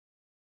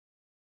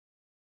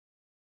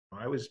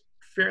I was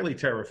fairly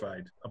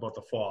terrified about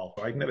the fall.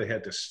 I never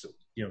had to,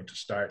 to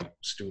start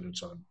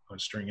students on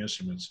string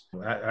instruments.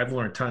 I've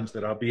learned tons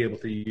that I'll be able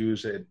to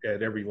use at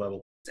every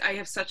level. I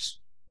have such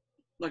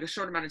like a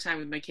short amount of time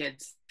with my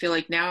kids. I feel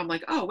like now I'm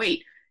like, oh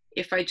wait,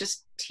 if I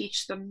just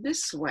teach them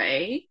this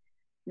way,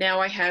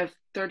 now I have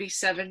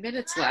 37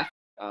 minutes left.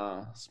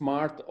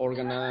 Smart,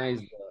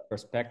 organized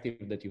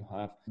perspective that you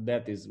have,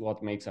 that is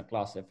what makes a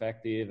class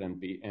effective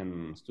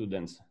and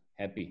students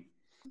happy.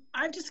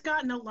 I've just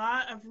gotten a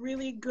lot of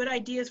really good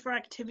ideas for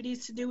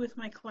activities to do with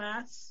my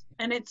class.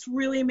 And it's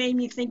really made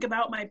me think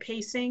about my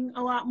pacing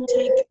a lot more.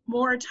 Take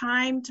more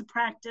time to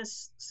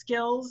practice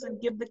skills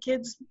and give the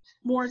kids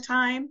more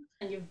time.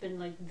 And you've been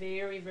like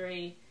very,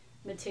 very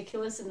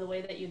meticulous in the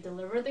way that you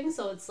deliver things.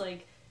 So it's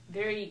like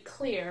very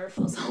clear.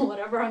 So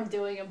whatever I'm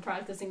doing, I'm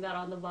practicing that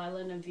on the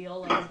violin and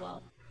viola as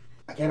well.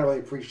 I can't really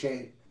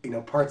appreciate,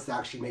 parts that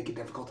actually make it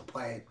difficult to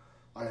play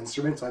on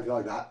instruments. So I feel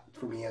like that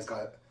for me has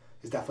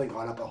definitely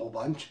gone up a whole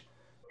bunch.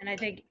 And I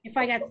think if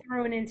I got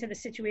thrown into the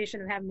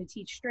situation of having to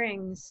teach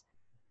strings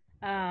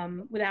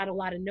without a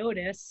lot of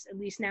notice, at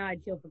least now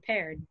I'd feel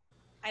prepared.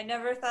 I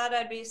never thought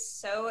I'd be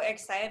so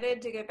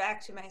excited to get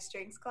back to my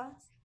strings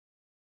class.